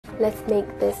Let's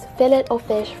make this fillet of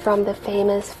fish from the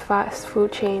famous fast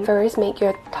food chain. First, make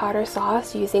your tartar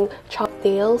sauce using chopped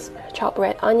dill, chopped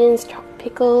red onions, chopped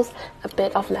pickles, a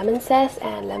bit of lemon zest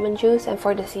and lemon juice, and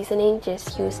for the seasoning,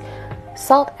 just use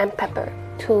salt and pepper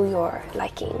to your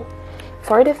liking.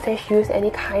 For the fish, use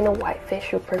any kind of white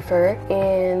fish you prefer,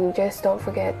 and just don't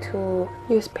forget to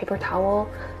use paper towel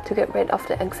to get rid of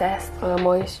the excess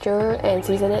moisture, and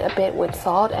season it a bit with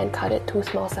salt and cut it to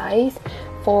small size.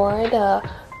 For the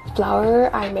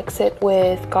flour, I mix it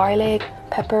with garlic,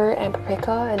 pepper, and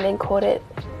paprika, and then coat it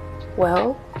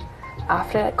well.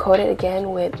 After that, coat it again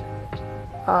with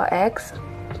eggs,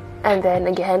 and then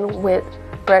again with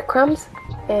breadcrumbs,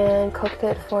 and cooked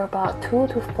it for about 2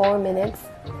 to 4 minutes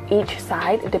each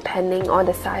side, depending on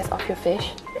the size of your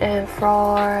fish. And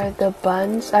for the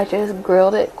buns, I just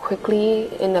grilled it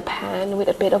quickly in a pan with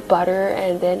a bit of butter,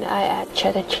 and then I add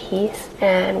cheddar cheese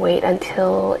and wait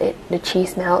until the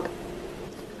cheese melts.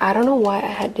 I don't know why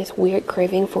I had this weird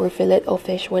craving for fillet of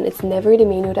fish when it's never the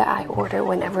menu that I order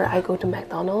whenever I go to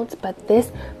McDonald's, but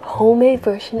this homemade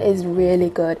version is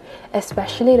really good,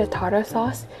 especially the tartar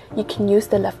sauce. You can use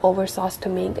the leftover sauce to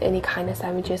make any kind of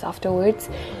sandwiches afterwards.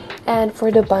 And for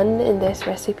the bun in this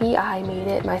recipe, I made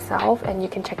it myself, and you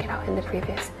can check it out in the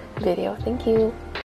previous video. Thank you.